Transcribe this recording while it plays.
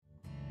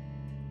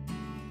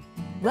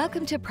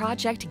Welcome to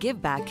Project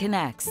Give Back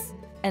Connects,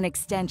 an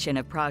extension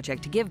of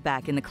Project Give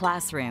Back in the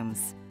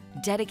classrooms,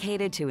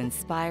 dedicated to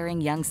inspiring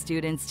young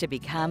students to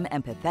become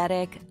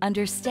empathetic,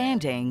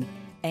 understanding,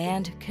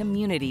 and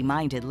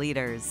community-minded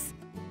leaders.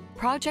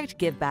 Project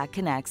Give Back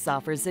Connects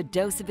offers a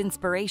dose of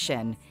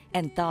inspiration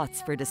and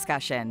thoughts for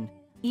discussion.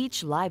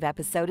 Each live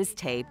episode is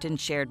taped and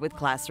shared with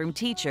classroom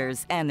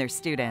teachers and their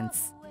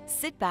students.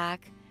 Sit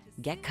back,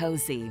 get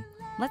cozy.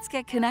 Let's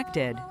get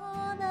connected.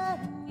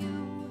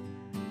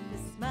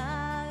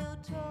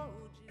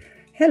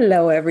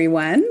 Hello,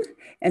 everyone,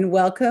 and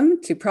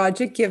welcome to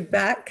Project Give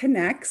Back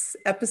Connects,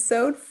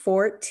 episode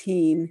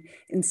 14,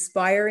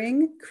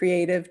 Inspiring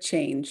Creative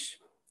Change.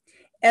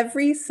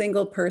 Every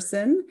single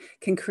person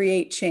can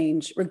create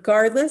change,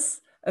 regardless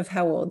of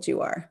how old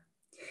you are.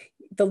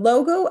 The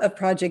logo of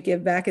Project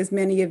Give Back, as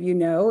many of you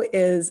know,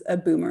 is a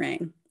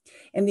boomerang.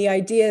 And the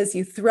idea is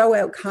you throw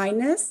out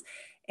kindness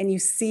and you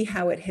see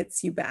how it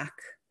hits you back.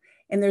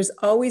 And there's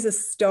always a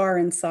star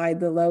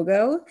inside the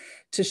logo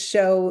to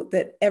show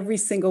that every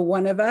single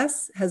one of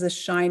us has a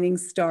shining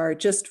star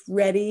just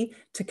ready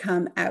to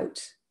come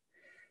out.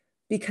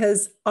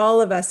 Because all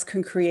of us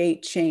can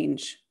create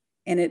change.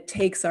 And it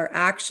takes our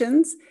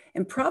actions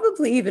and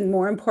probably even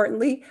more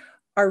importantly,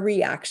 our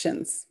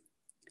reactions.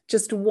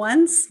 Just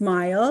one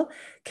smile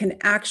can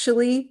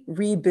actually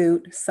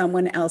reboot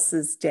someone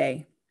else's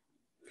day.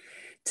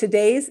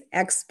 Today's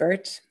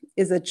expert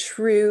is a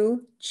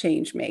true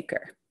change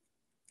maker.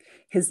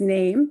 His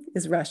name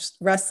is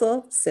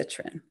Russell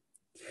Citron,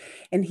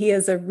 and he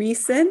is a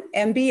recent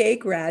MBA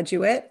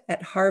graduate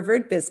at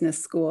Harvard Business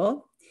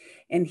School,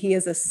 and he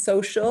is a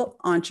social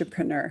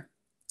entrepreneur.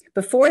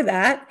 Before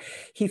that,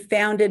 he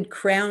founded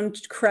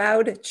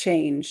Crowd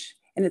Change,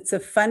 and it's a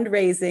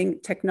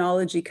fundraising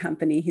technology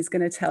company. He's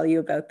going to tell you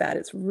about that.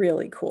 It's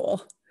really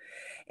cool.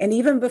 And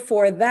even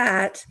before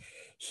that,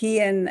 he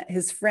and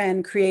his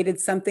friend created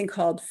something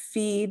called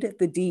Feed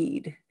the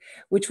Deed,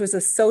 which was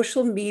a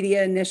social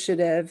media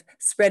initiative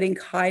spreading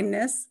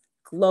kindness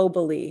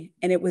globally.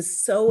 And it was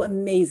so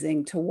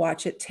amazing to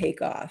watch it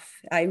take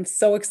off. I'm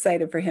so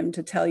excited for him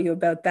to tell you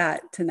about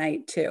that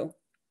tonight too.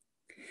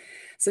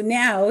 So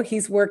now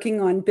he's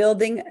working on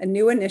building a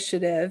new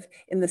initiative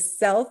in the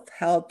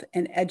self-help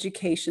and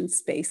education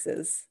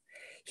spaces.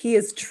 He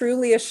is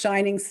truly a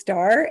shining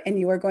star, and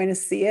you are going to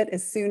see it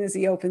as soon as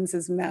he opens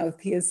his mouth.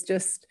 He is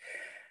just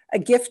a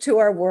gift to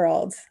our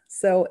world.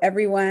 So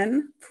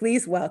everyone,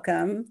 please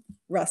welcome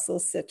Russell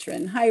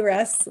Citron. Hi,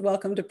 Russ.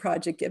 Welcome to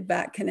Project Give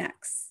Back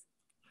Connects.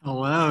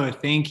 Hello,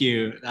 thank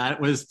you. That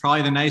was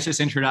probably the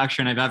nicest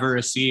introduction I've ever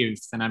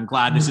received, and I'm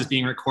glad this is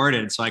being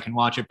recorded so I can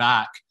watch it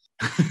back.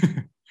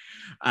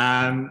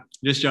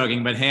 Just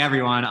joking, but hey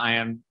everyone, I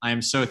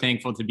am so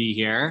thankful to be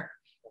here.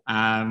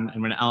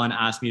 And when Ellen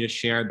asked me to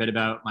share a bit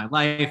about my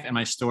life and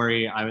my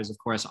story, I was of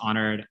course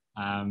honored.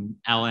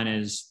 Ellen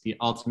is the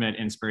ultimate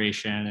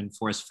inspiration and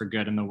force for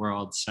good in the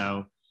world.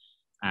 So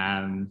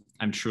I'm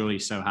truly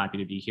so happy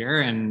to be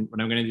here. And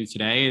what I'm going to do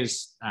today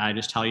is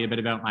just tell you a bit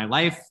about my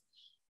life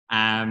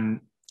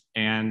and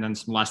then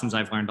some lessons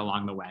I've learned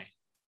along the way.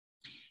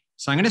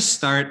 So I'm going to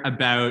start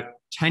about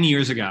 10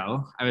 years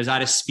ago. I was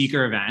at a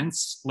speaker event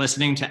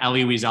listening to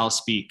Elie Wiesel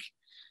speak.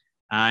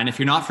 And if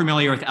you're not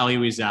familiar with Elie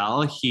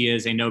Wiesel, he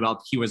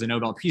was a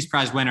Nobel Peace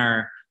Prize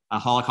winner, a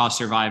Holocaust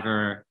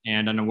survivor,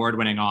 and an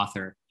award-winning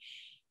author.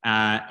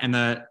 And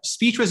the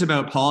speech was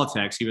about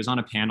politics. He was on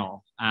a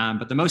panel.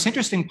 But the most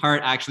interesting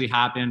part actually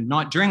happened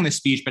not during the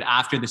speech, but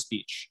after the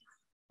speech.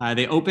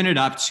 They opened it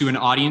up to an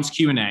audience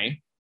Q&A,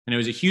 and it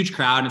was a huge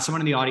crowd. And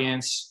someone in the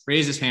audience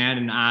raised his hand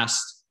and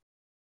asked,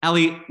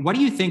 Elie, what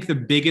do you think the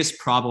biggest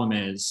problem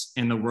is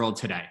in the world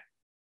today?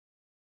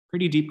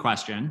 Pretty deep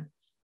question.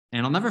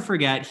 And I'll never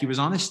forget, he was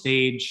on the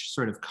stage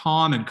sort of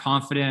calm and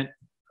confident,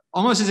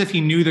 almost as if he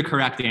knew the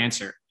correct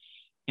answer.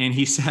 And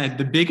he said,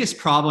 the biggest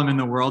problem in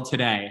the world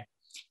today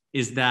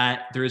is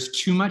that there is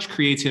too much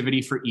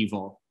creativity for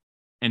evil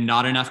and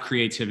not enough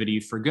creativity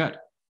for good.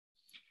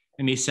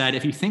 And he said,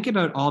 if you think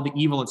about all the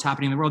evil that's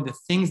happening in the world, the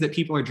things that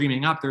people are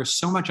dreaming up, there's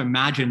so much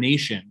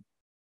imagination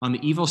on the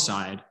evil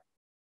side.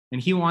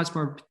 And he wants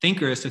more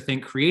thinkers to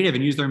think creative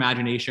and use their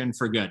imagination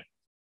for good.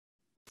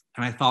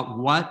 And I thought,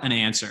 what an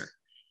answer,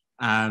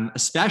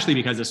 especially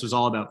because this was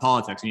all about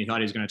politics and he thought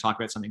he was going to talk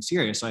about something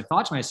serious. So I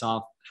thought to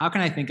myself, how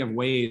can I think of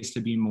ways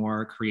to be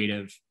more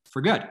creative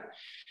for good?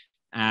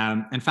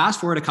 And fast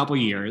forward a couple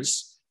of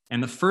years,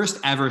 and the first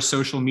ever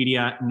social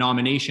media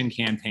nomination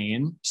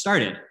campaign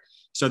started.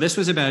 So this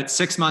was about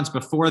 6 months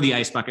before the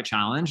Ice Bucket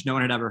Challenge. No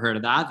one had ever heard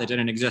of that. That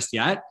didn't exist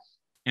yet.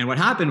 And what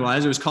happened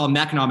was it was called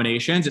Neck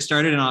Nominations. It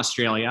started in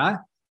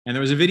Australia. And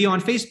there was a video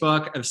on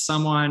Facebook of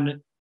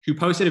someone who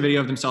posted a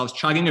video of themselves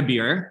chugging a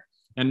beer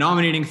and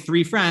nominating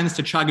 3 friends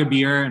to chug a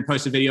beer and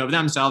post a video of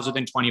themselves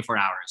within 24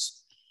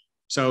 hours.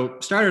 So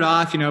started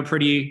off,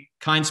 pretty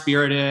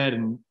kind-spirited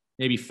and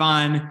maybe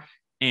fun.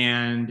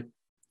 And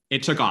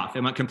it took off.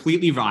 It went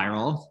completely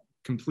viral,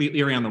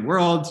 completely around the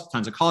world.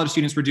 Tons of college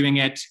students were doing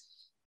it.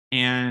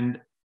 And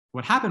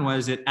what happened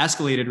was it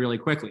escalated really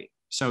quickly.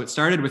 So it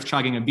started with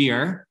chugging a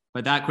beer,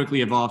 but that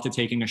quickly evolved to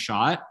taking a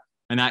shot.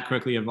 And that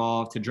quickly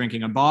evolved to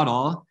drinking a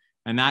bottle.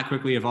 And that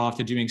quickly evolved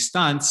to doing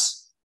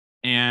stunts.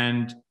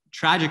 And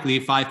tragically,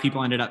 5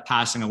 people ended up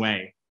passing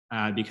away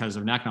because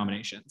of neck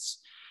nominations.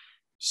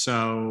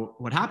 So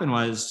what happened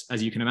was,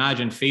 as you can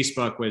imagine,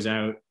 Facebook was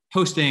out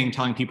posting,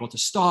 telling people to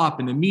stop,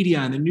 and the media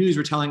and the news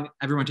were telling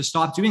everyone to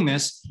stop doing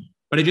this,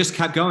 but it just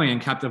kept going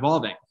and kept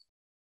evolving.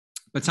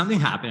 But something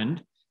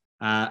happened.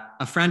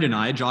 A friend and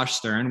I, Josh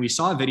Stern, we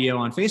saw a video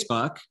on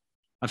Facebook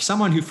of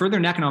someone who, for their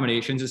neck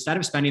nominations, instead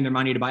of spending their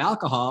money to buy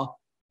alcohol,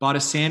 bought a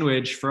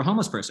sandwich for a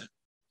homeless person.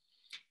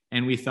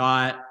 And we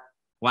thought,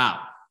 wow,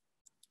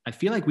 I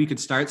feel like we could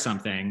start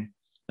something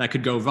that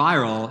could go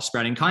viral,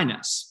 spreading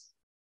kindness.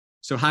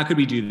 So how could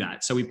we do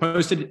that? So we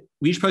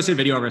each posted a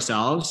video of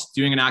ourselves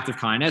doing an act of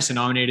kindness and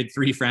nominated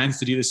 3 friends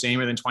to do the same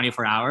within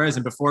 24 hours.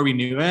 And before we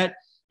knew it,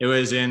 it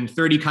was in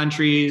 30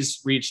 countries,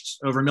 reached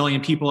over 1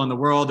 million people in the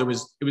world. It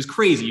was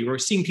crazy. You were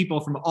seeing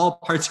people from all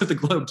parts of the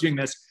globe doing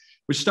this,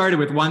 which started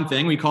with one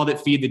thing. We called it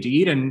Feed the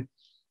Deed. And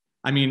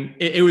I mean,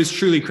 it was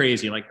truly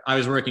crazy. Like, I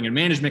was working in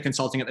management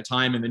consulting at the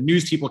time, and the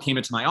news people came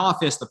into my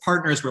office. The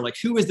partners were like,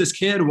 who is this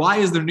kid? Why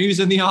is there news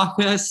in the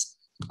office?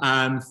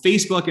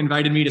 Facebook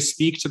invited me to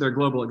speak to their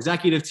global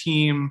executive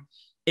team.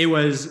 It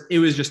was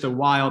just a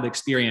wild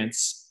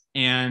experience.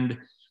 And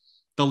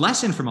the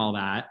lesson from all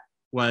that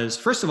was,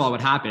 first of all,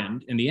 what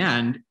happened in the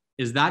end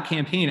is that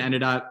campaign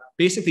ended up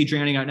basically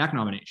drowning out neck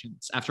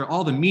nominations. After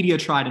all the media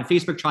tried and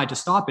Facebook tried to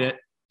stop it,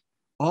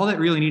 all that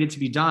really needed to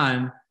be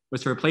done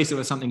was to replace it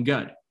with something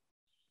good.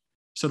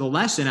 So the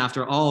lesson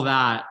after all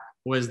that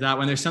was that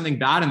when there's something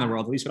bad in the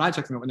world, at least what I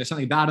took from it, when there's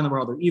something bad in the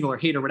world, or evil or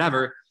hate or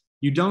whatever,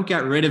 you don't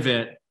get rid of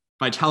it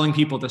by telling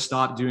people to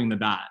stop doing the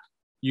bad.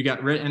 You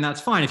get rid, and that's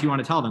fine if you want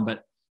to tell them,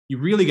 but you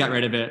really get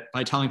rid of it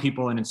by telling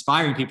people and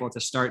inspiring people to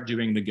start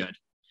doing the good.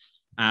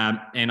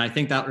 And I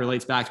think that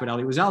relates back to what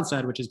Elie Wiesel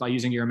said, which is by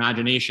using your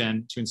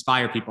imagination to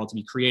inspire people to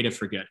be creative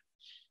for good.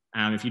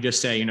 If you just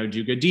say,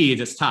 do good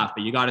deeds, it's tough,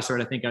 but you got to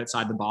sort of think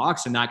outside the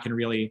box, and that can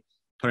really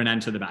put an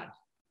end to the bad.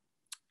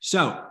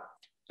 So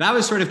that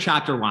was sort of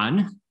chapter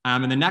 1.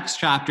 And the next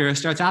chapter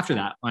starts after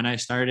that, when I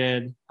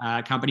started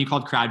a company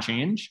called Crowd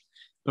Change.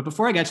 But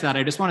before I get to that,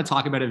 I just want to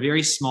talk about a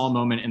very small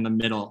moment in the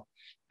middle.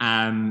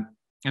 And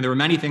there were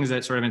many things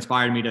that sort of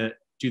inspired me to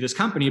do this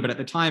company. But at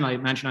the time, I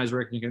mentioned I was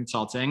working in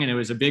consulting, and it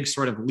was a big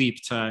sort of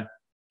leap to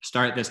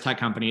start this tech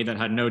company that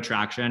had no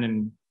traction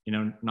and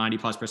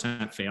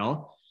 90+%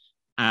 fail.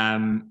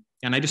 And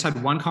I just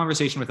had one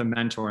conversation with a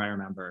mentor, I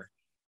remember.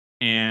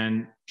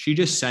 And she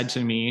just said to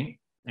me,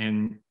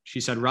 and she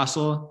said,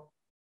 Russell,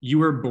 you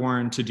were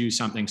born to do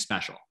something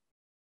special.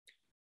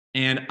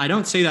 And I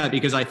don't say that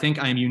because I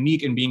think I am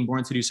unique in being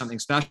born to do something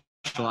special.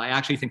 I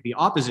actually think the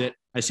opposite.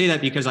 I say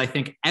that because I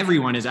think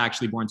everyone is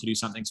actually born to do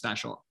something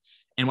special.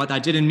 And what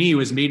that did in me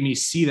was made me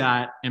see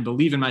that and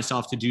believe in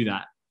myself to do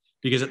that.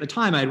 Because at the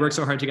time I had worked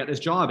so hard to get this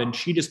job, and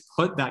she just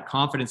put that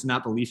confidence and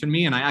that belief in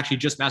me. And I actually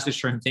just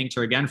messaged her and thanked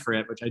her again for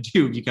it, which I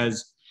do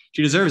because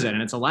she deserves it.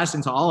 And it's a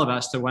lesson to all of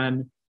us to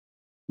when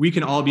we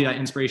can all be that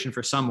inspiration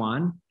for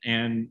someone.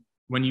 And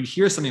when you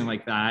hear something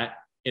like that,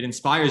 it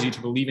inspires you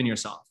to believe in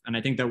yourself. And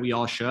I think that we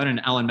all should.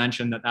 And Ellen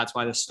mentioned that that's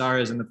why the star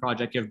is in the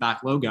Project Give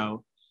Back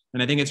logo.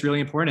 And I think it's really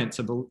important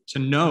to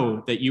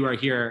know that you are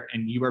here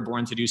and you are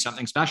born to do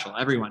something special.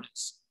 Everyone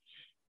is.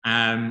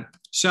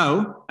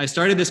 So I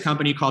started this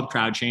company called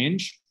Crowd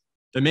Change.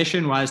 The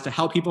mission was to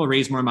help people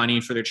raise more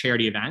money for their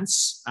charity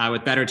events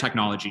with better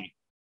technology.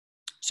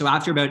 So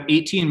after about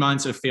 18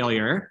 months of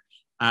failure,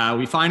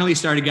 we finally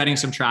started getting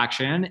some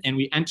traction, and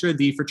we entered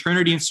the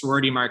fraternity and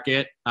sorority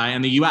market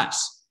in the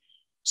US.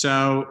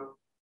 So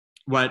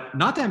what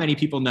not that many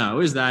people know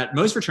is that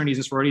most fraternities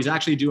and sororities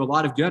actually do a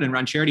lot of good and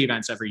run charity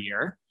events every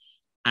year.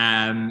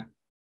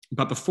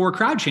 But before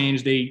Crowd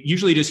Change, they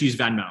usually just use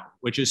Venmo,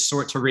 which is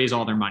sort to raise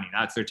all their money.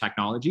 That's their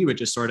technology,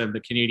 which is sort of the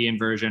Canadian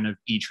version of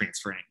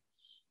e-transferring,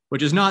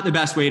 which is not the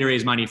best way to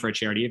raise money for a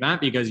charity event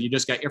because you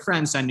just get your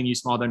friends sending you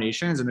small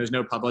donations and there's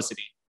no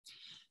publicity.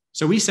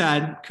 So we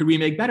said, could we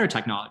make better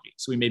technology?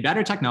 So we made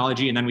better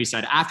technology. And then we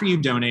said, after you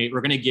donate,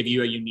 we're going to give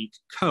you a unique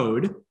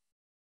code.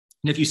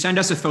 And if you send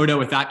us a photo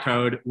with that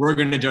code, we're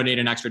going to donate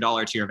an extra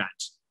 $1 to your event.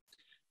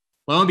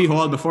 Lo and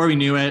behold, before we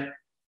knew it,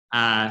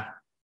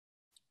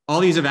 all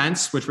these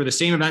events, which were the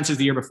same events as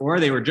the year before,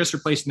 they were just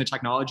replacing the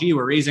technology.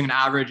 We're raising an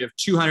average of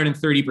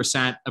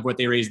 230% of what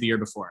they raised the year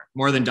before,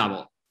 more than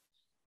double.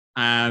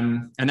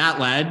 And that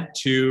led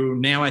to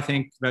now, I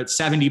think about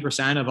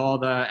 70% of all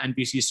the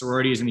NPC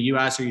sororities in the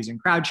US are using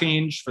Crowd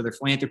Change for their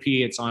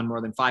philanthropy. It's on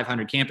more than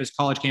 500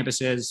 college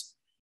campuses,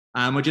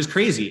 which is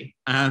crazy.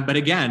 But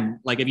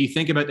again, like if you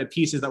think about the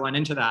pieces that went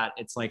into that,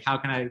 it's like, how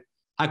can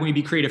we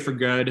be creative for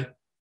good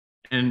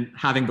and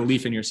having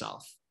belief in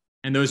yourself?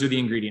 And those are the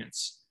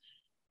ingredients.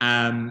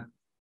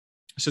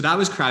 So that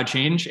was Crowd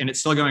Change, and it's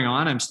still going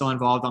on. I'm still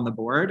involved on the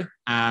board.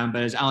 But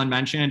as Ellen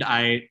mentioned,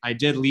 I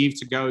did leave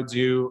to go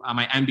do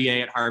my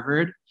MBA at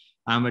Harvard,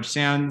 which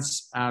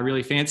sounds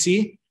really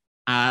fancy.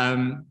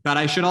 But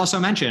I should also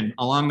mention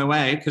along the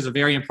way, because a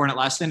very important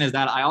lesson is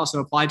that I also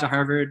applied to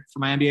Harvard for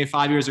my MBA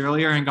 5 years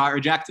earlier and got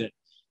rejected.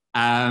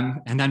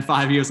 And then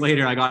 5 years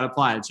later, I got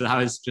applied. So that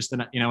was just,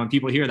 when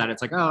people hear that,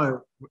 it's like,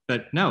 oh,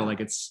 but no,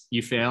 like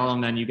you fail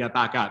and then you get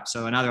back up.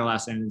 So another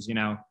lesson is,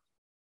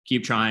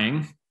 keep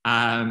trying.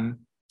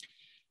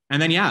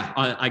 And then,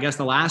 I guess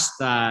the last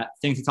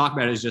thing to talk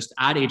about is just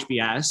at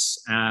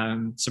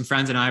HBS. Some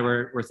friends and I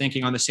were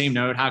thinking on the same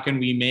note, how can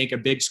we make a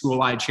big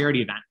school-wide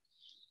charity event?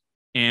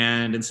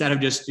 And instead of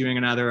just doing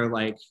another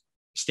like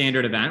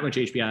standard event, which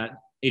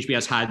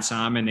HBS had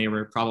some and they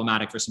were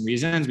problematic for some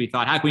reasons, we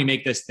thought, how can we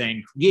make this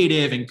thing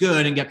creative and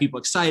good and get people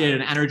excited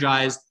and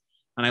energized?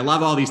 And I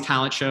love all these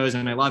talent shows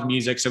and I love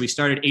music. So we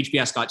started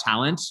HBS Got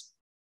Talent,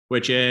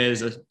 which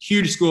is a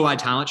huge school-wide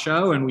talent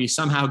show. And we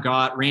somehow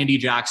got Randy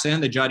Jackson,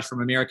 the judge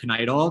from American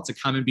Idol, to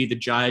come and be the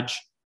judge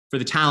for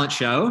the talent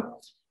show,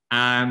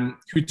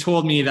 who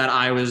told me that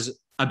I was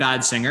a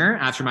bad singer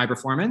after my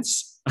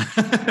performance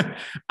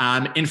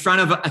in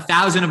front of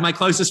 1,000 of my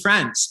closest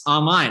friends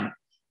online.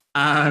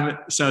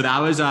 So that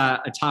was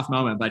a tough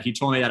moment, but he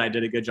told me that I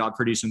did a good job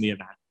producing the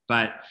event.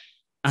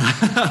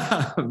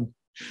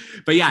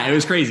 But yeah, it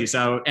was crazy.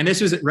 So, and this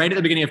was right at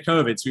the beginning of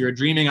COVID. So we were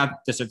dreaming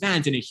up this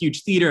event in a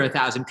huge theater,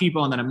 1,000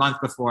 people. And then a month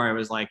before, it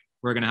was like,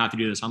 we're going to have to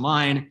do this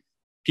online.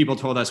 People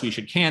told us we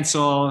should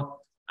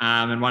cancel.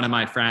 And one of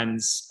my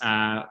friends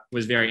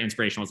was very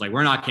inspirational. Was like,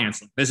 we're not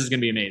canceling. This is going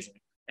to be amazing.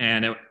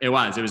 And it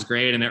was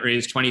great. And it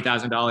raised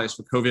 $20,000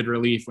 for COVID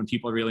relief when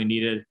people really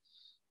needed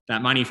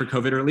that money for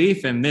COVID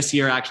relief. And this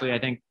year, actually, I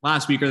think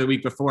last week or the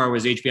week before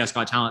was HBS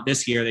Got Talent.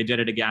 This year, they did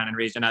it again and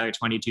raised another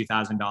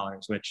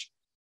 $22,000,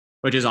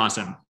 which is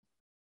awesome.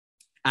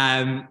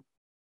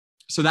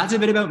 So that's a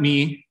bit about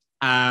me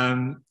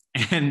and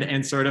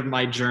sort of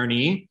my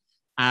journey.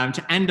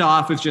 To end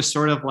off with just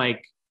sort of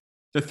like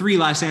the 3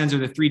 lessons or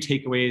the 3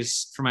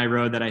 takeaways for my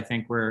road that I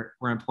think were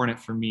important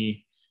for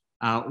me.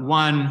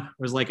 One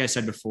was, like I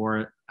said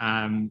before,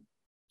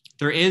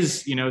 there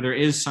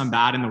is some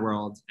bad in the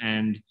world,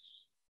 and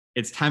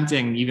it's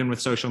tempting even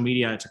with social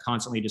media to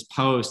constantly just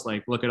post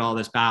like, look at all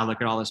this bad,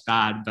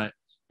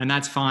 and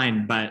that's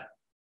fine. But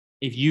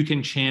if you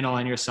can channel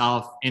in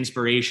yourself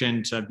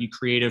inspiration to be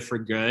creative for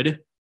good,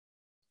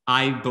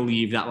 I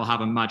believe that will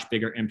have a much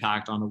bigger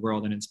impact on the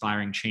world and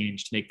inspiring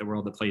change to make the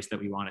world the place that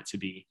we want it to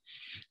be.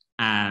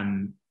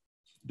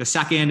 The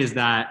second is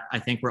that I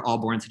think we're all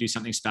born to do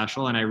something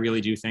special. And I really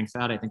do think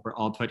that. I think we're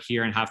all put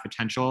here and have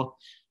potential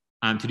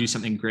to do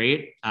something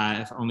great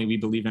if only we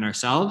believe in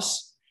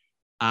ourselves.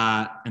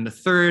 And the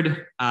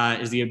third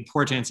is the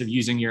importance of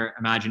using your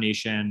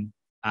imagination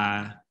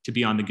to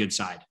be on the good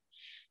side.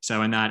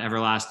 So in that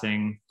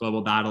everlasting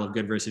global battle of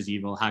good versus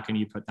evil, how can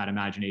you put that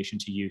imagination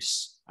to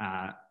use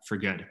for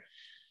good?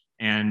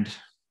 And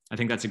I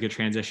think that's a good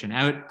transition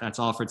out. That's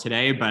all for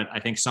today. But I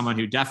think someone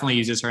who definitely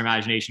uses her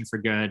imagination for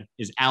good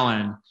is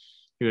Ellen,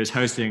 who is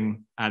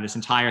hosting this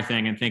entire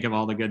thing, and think of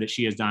all the good that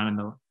she has done and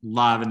the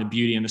love and the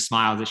beauty and the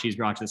smiles that she's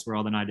brought to this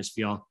world. And I just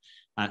feel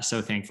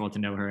so thankful to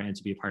know her and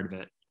to be a part of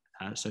it.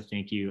 So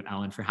thank you,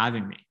 Ellen, for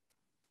having me.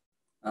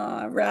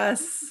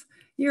 Russ.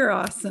 You're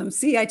awesome.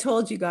 See, I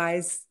told you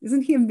guys.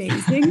 Isn't he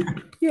amazing?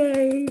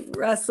 Yay,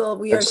 Russell.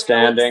 We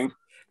outstanding.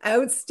 Are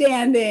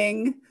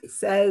outstanding,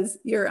 says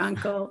your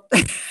uncle.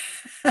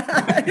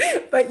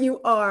 But you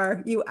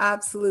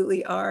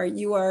absolutely are.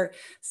 You are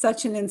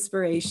such an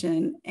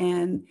inspiration.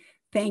 And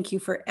thank you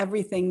for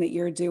everything that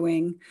you're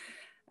doing.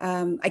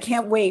 I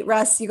can't wait.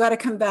 Russ, you got to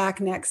come back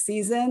next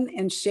season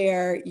and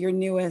share your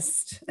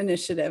newest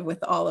initiative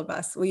with all of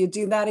us. Will you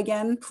do that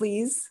again,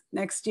 please,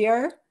 next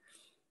year?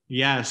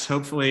 Yes,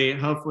 hopefully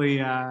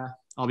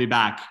I'll be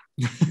back.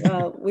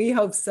 Well, we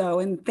hope so.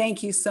 And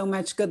thank you so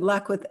much. Good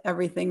luck with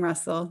everything,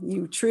 Russell.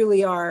 You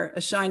truly are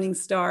a shining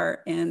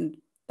star. And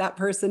that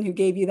person who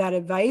gave you that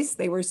advice,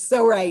 they were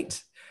so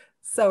right.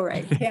 So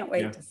right. Can't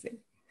wait to see.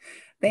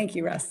 Thank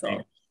you, Russell.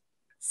 Thanks.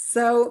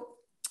 So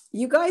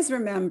you guys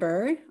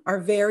remember our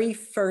very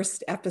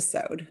first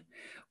episode.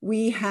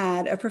 We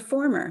had a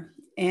performer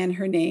and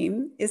her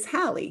name is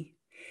Halle.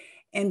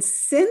 And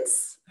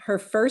since her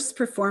first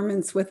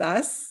performance with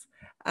us,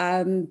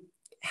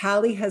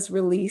 Halle has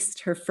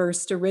released her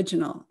first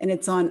original, and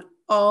it's on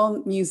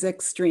all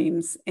music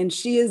streams, and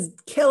she is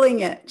killing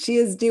it. She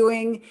is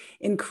doing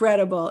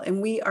incredible,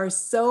 and we are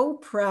so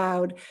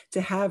proud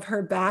to have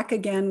her back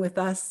again with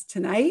us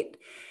tonight.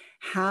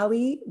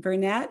 Halle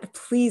Burnett,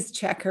 please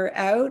check her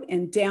out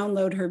and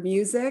download her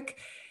music.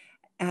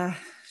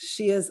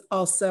 She is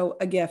also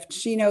a gift.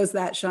 She knows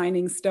that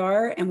shining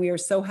star, and we are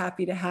so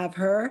happy to have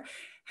her.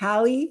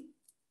 Halle,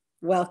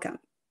 welcome.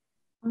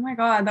 Oh my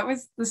God, that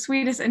was the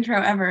sweetest intro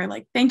ever.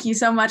 Like, thank you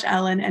so much,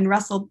 Ellen and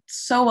Russell.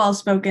 So well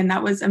spoken.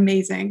 That was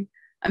amazing.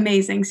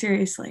 Amazing,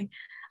 seriously.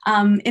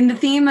 In the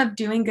theme of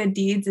doing good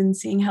deeds and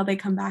seeing how they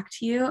come back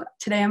to you,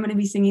 today I'm going to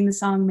be singing the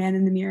song Man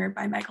in the Mirror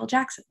by Michael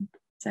Jackson.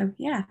 So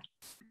yeah,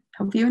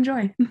 hope you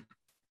enjoy.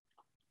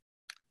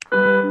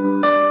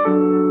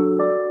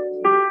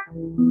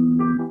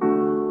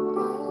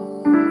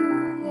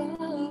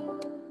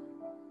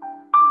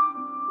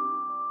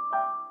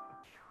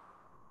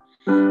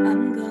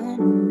 I'm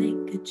gonna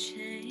make a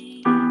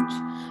change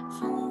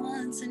for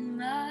once in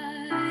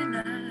my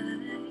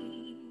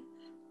life.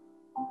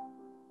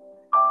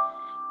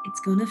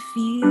 gonna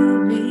feel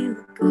real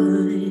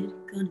good,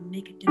 gonna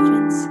make a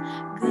difference,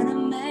 gonna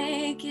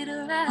make it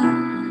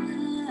right.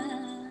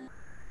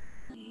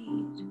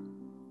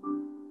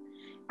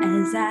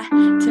 As I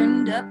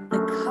turned up the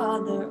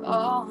collar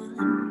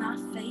on my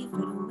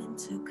favorite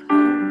winter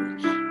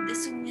coat,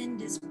 this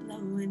wind is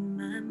blowing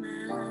my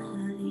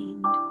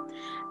mind.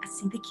 I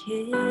see the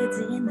kids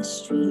in the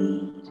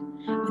street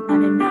with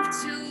not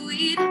enough to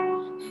eat.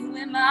 Who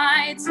am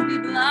I to be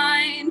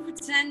blind,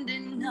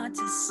 pretending not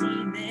to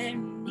see their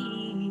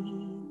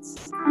needs?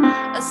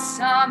 A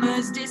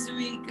summer's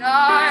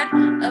disregard,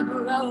 a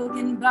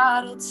broken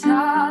bottle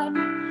top,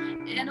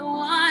 and a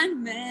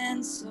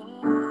one-man soul.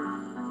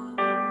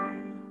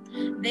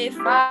 They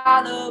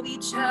follow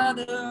each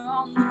other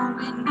on the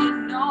wind, you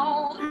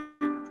know,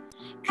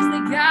 'cause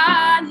they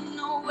got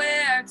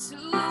nowhere to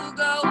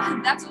go.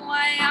 That's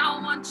why I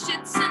want you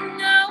to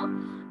know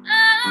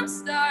I'm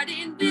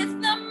starting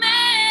with the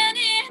man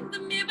in the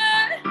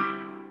mirror.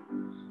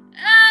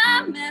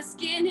 I'm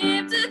asking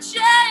him to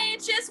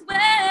change his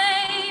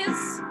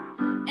ways,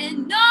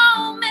 and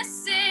no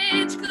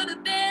message could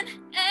have been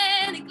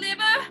any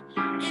clearer.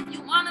 If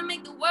you want to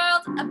make the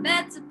world a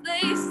better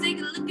place, take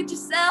a look at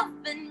yourself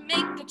and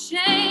make a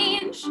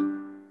change.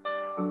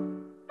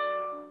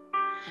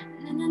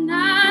 Na, na,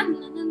 na,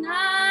 na, na,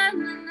 na,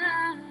 na,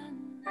 na.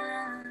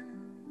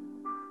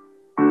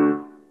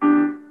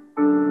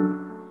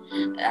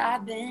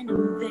 I've been a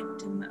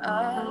victim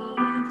of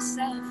a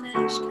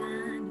selfish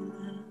kind of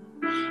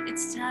love.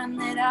 It's time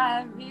that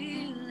I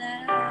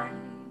realize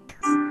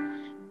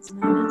it's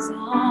not a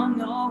song,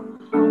 no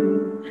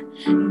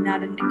home,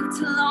 not a nickel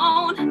to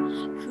loan.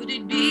 Could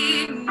it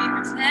be me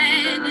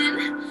pretending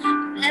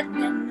that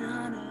we're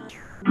not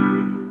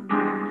alone?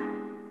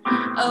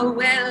 Oh,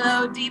 well,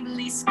 oh,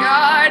 deeply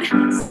scarred,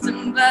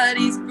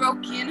 somebody's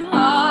broken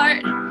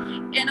heart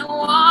in a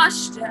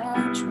washed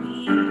out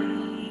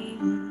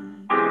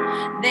dream.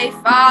 They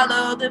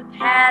follow the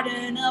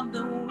pattern of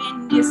the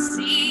wind, you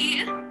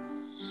see,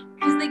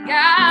 'cause they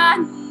got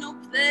no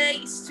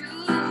place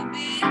to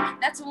be.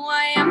 That's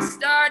why I'm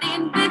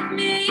starting with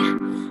me.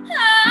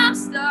 I'm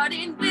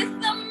starting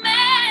with the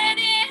man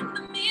in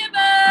the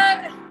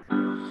mirror.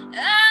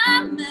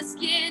 I'm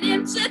asking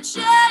him to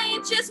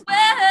change his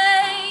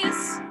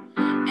ways,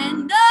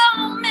 and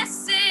no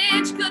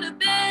message could have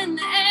been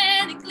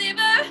any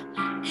clearer.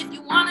 If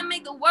you want to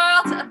make the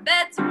world a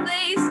better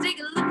place, take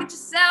a look at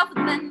yourself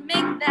and then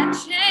make that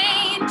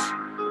change.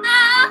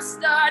 I'm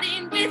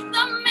starting with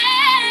the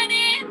man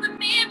in the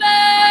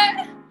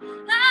mirror.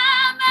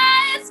 I'm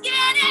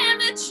asking him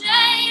to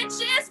change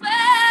his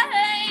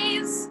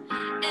ways,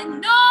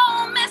 and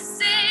no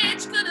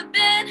message could have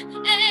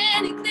been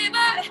any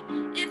clearer.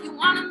 If you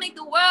want to make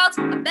the world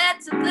a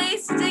better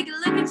place, take a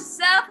look at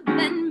yourself and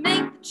then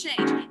make the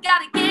change.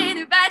 Gotta get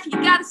it right, you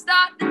gotta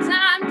start the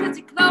time, 'cause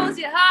you close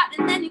your heart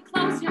and then you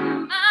close your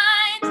mind.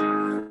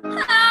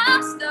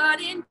 I'm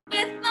starting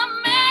with the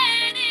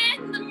man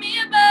in the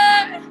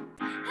mirror.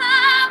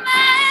 I'm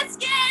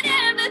asking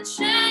him to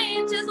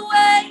change his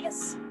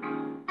ways.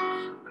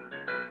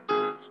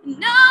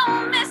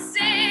 No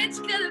message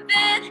could have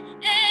been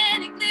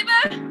any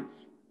clearer.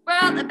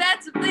 World a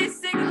better place,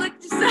 take a look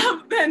at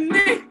yourself and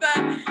make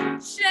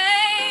that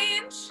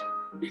change.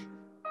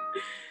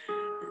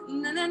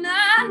 Na na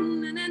na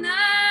na na na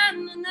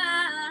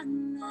na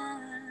na.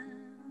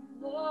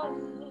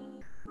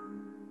 Whoa.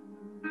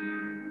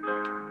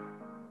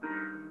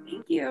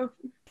 Thank you.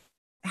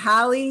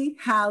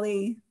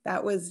 Halle,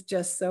 that was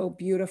just so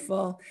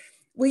beautiful.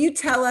 Will you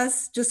tell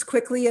us just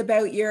quickly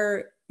about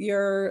your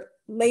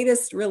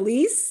latest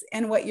release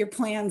and what your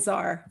plans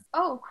are?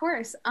 Oh, of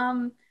course.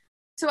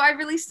 So I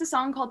released a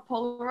song called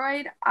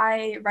Polaroid.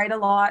 I write a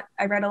lot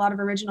of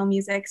original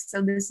music,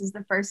 so this is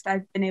the first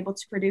I've been able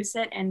to produce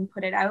it and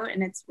put it out,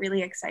 and it's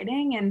really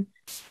exciting. And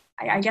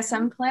I guess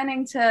I'm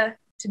planning to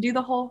do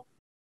the whole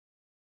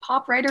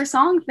pop writer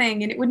song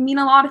thing, and it would mean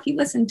a lot if you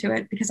listened to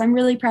it, because I'm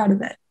really proud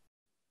of it.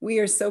 We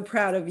are so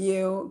proud of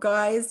you.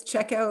 Guys,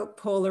 check out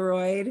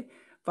Polaroid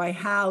by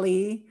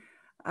Halle.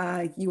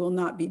 You will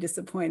not be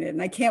disappointed.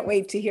 And I can't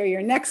wait to hear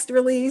your next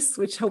release,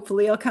 which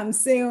hopefully will come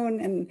soon.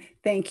 And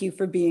thank you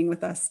for being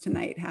with us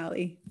tonight,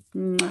 Halle.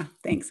 Mwah.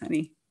 Thanks,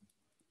 honey.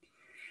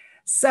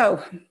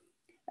 So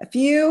a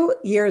few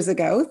years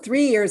ago,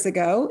 3 years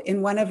ago,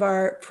 in one of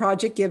our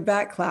Project Give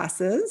Back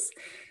classes,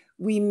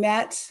 we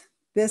met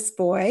this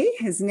boy.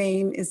 His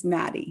name is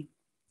Matty.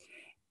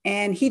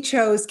 And he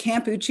chose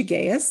Camp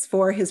Uchagaius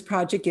for his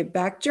Project Give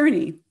Back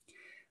journey.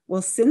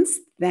 Well, since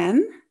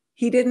then,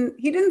 he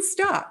didn't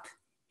stop.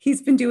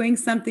 He's been doing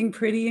something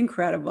pretty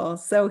incredible.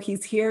 So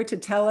he's here to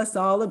tell us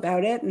all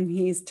about it. And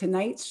he's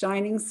tonight's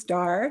shining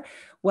star.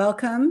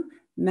 Welcome,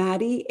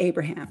 Matty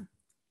Abraham.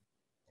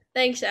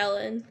 Thanks,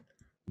 Ellen.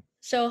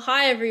 So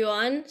hi,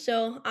 everyone.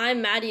 So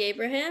I'm Matty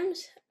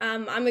Abrahams.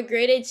 I'm a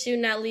grade 8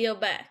 student at Leo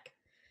Beck.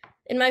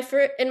 In my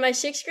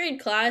sixth grade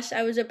class,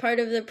 I was a part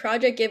of the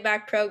Project Give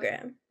Back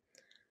program.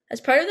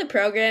 As part of the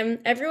program,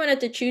 everyone had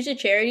to choose a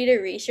charity to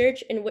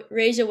research and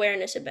raise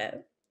awareness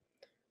about.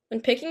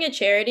 When picking a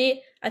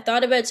charity, I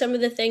thought about some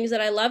of the things that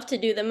I love to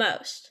do the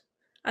most.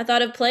 I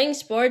thought of playing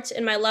sports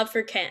and my love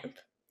for camp.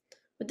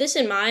 With this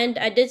in mind,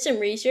 I did some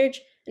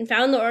research and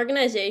found the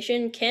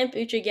organization Camp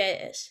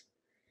Uchigeas.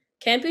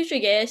 Camp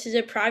Uchigeas is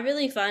a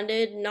privately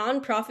funded,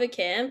 non-profit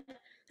camp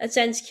that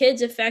sends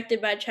kids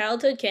affected by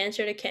childhood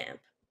cancer to camp.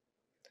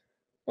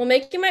 While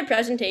making my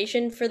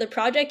presentation for the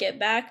Project Get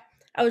Back,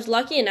 I was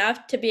lucky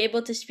enough to be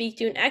able to speak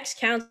to an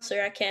ex-counselor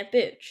at Camp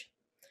Uch.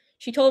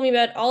 She told me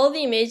about all of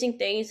the amazing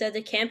things that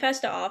the camp has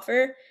to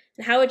offer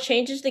and how it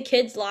changes the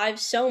kids'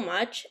 lives so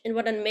much and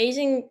what an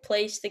amazing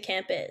place the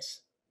camp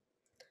is.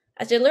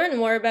 As I learned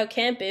more about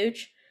Camp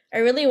Uch, I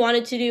really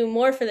wanted to do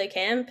more for the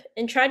camp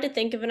and tried to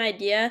think of an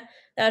idea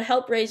that would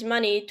help raise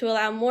money to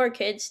allow more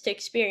kids to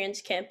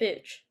experience Camp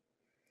Uch.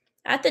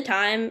 At the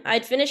time,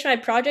 I'd finished my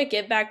Project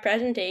Give Back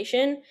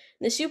presentation, and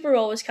the Super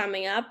Bowl was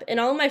coming up, and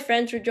all of my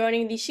friends were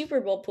joining the Super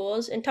Bowl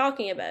pools and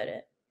talking about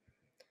it.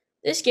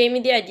 This gave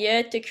me the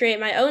idea to create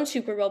my own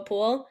Super Bowl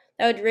pool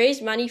that would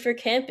raise money for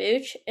Camp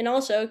Uch and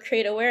also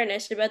create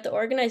awareness about the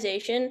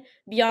organization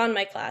beyond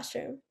my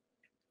classroom.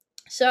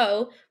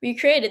 So, we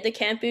created the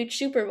Camp Uch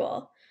Super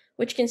Bowl,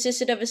 which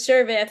consisted of a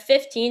survey of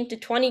 15 to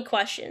 20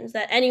 questions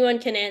that anyone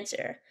can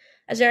answer,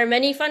 as there are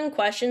many fun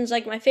questions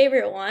like my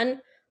favorite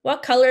one,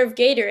 what color of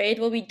Gatorade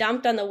will be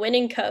dumped on the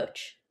winning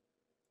coach?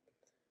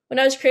 When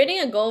I was creating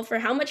a goal for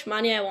how much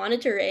money I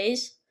wanted to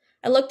raise,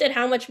 I looked at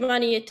how much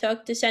money it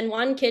took to send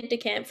one kid to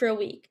camp for a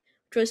week,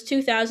 which was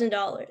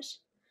 $2,000.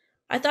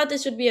 I thought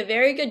this would be a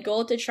very good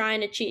goal to try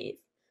and achieve,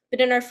 but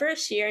in our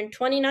first year in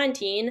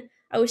 2019,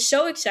 I was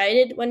so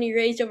excited when we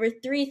raised over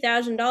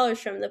 $3,000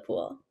 from the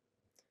pool.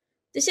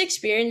 This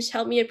experience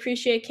helped me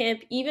appreciate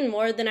camp even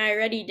more than I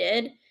already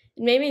did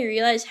and made me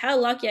realize how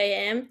lucky I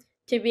am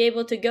to be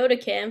able to go to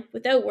camp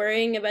without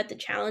worrying about the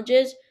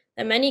challenges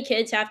that many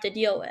kids have to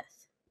deal with.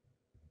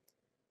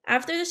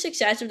 After the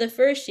success of the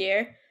first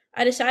year,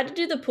 I decided to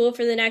do the pool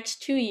for the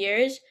next 2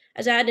 years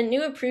as I had a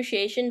new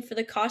appreciation for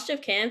the cost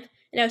of camp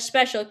and how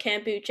special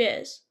Camp Uch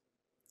is.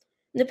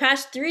 In the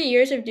past 3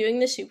 years of doing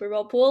the Super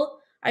Bowl pool,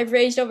 I've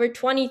raised over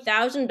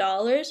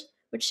 $20,000,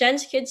 which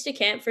sends kids to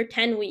camp for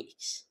 10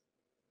 weeks.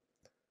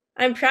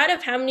 I'm proud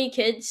of how many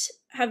kids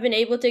have been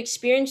able to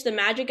experience the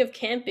magic of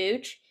Camp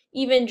Uch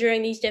even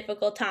during these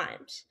difficult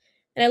times,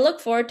 and I look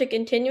forward to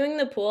continuing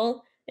the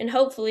pool and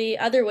hopefully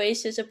other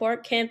ways to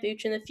support Camp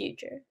Uch in the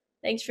future.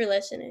 Thanks for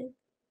listening.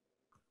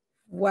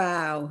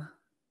 Wow.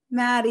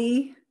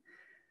 Maddie,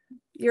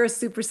 you're a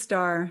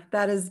superstar.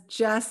 That is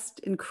just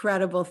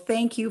incredible.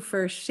 Thank you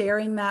for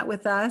sharing that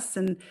with us,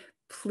 and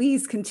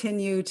please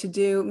continue to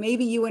do.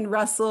 Maybe you and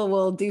Russell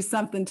will do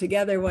something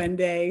together one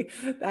day.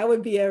 That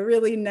would be a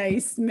really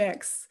nice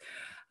mix.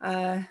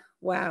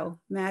 Wow,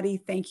 Maddie,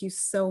 thank you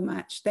so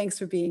much. Thanks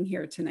for being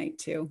here tonight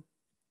too.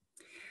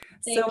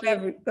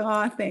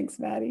 Thanks,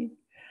 Maddie.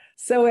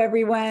 So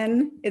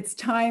everyone, it's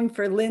time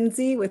for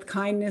Lindsay with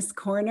Kindness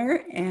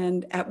Corner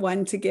and At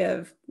One to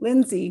Give.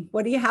 Lindsay,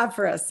 what do you have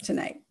for us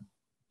tonight?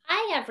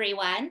 Hi,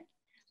 everyone.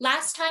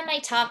 Last time I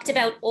talked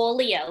about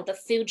Olio, the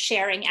food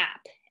sharing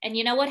app. And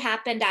you know what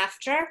happened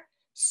after?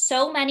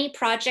 So many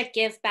Project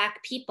Give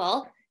Back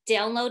people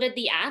downloaded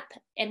the app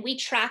and we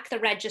track the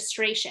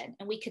registration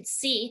and we could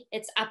see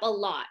it's up a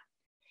lot.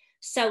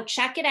 So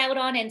check it out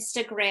on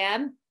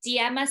Instagram,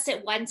 DM us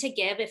at One to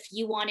Give if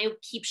you want to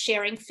keep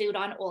sharing food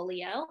on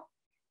Olio.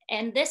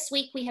 And this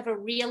week we have a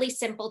really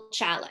simple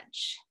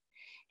challenge.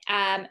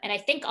 And I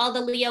think all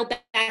the Leo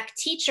Beck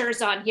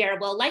teachers on here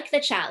will like the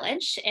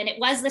challenge. And it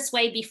was this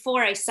way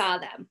before I saw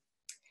them.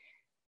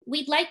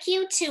 We'd like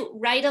you to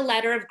write a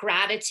letter of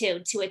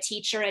gratitude to a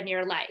teacher in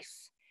your life.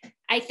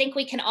 I think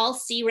we can all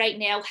see right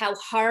now how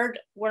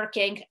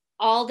hardworking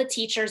all the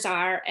teachers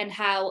are and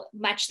how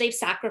much they've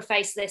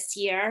sacrificed this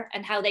year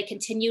and how they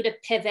continue to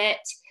pivot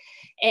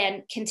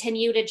and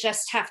continue to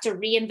just have to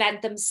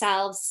reinvent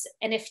themselves.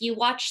 And if you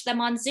watch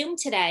them on Zoom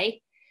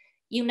today,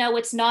 you know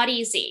it's not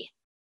easy.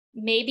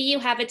 Maybe you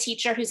have a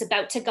teacher who's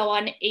about to go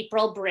on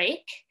April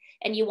break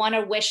and you want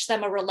to wish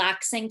them a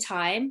relaxing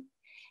time.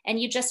 And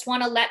you just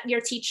want to let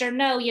your teacher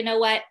know, you know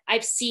what,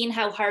 I've seen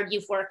how hard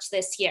you've worked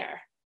this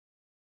year.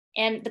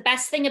 And the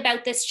best thing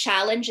about this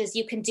challenge is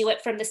you can do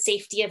it from the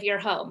safety of your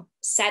home.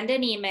 Send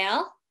an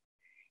email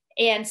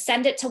and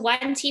send it to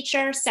one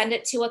teacher, send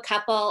it to a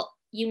couple.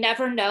 You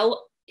never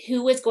know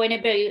who is going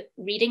to be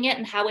reading it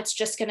and how it's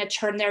just going to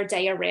turn their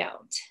day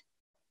around.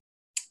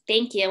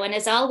 Thank you. And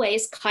as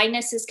always,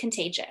 kindness is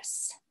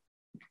contagious.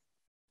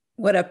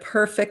 What a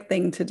perfect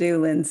thing to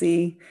do,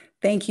 Lindsay.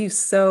 Thank you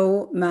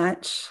so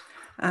much.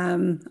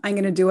 I'm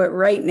going to do it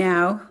right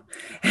now.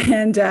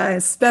 And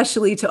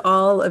especially to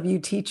all of you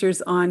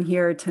teachers on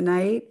here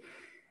tonight,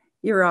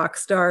 you're rock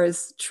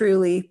stars,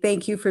 truly.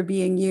 Thank you for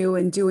being you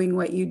and doing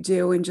what you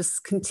do, and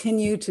just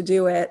continue to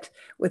do it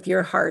with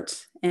your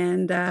heart.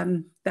 And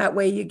that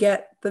way you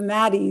get the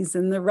Maddies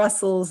and the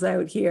Russells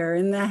out here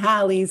and the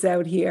Halles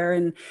out here.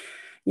 And,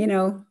 you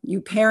know, you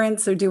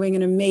parents are doing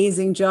an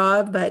amazing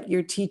job, but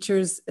your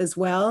teachers as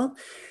well.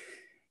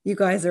 You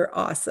guys are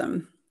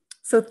awesome.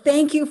 So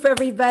thank you for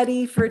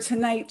everybody for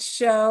tonight's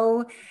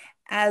show.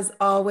 As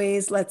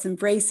always, let's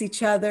embrace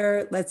each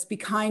other. Let's be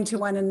kind to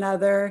one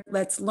another.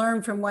 Let's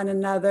learn from one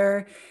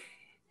another.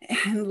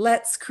 And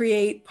let's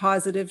create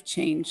positive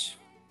change.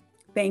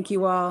 Thank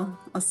you all.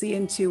 I'll see you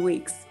in 2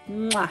 weeks.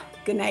 Mwah.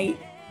 Good night.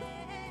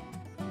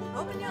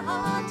 Open your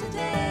heart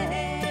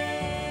today.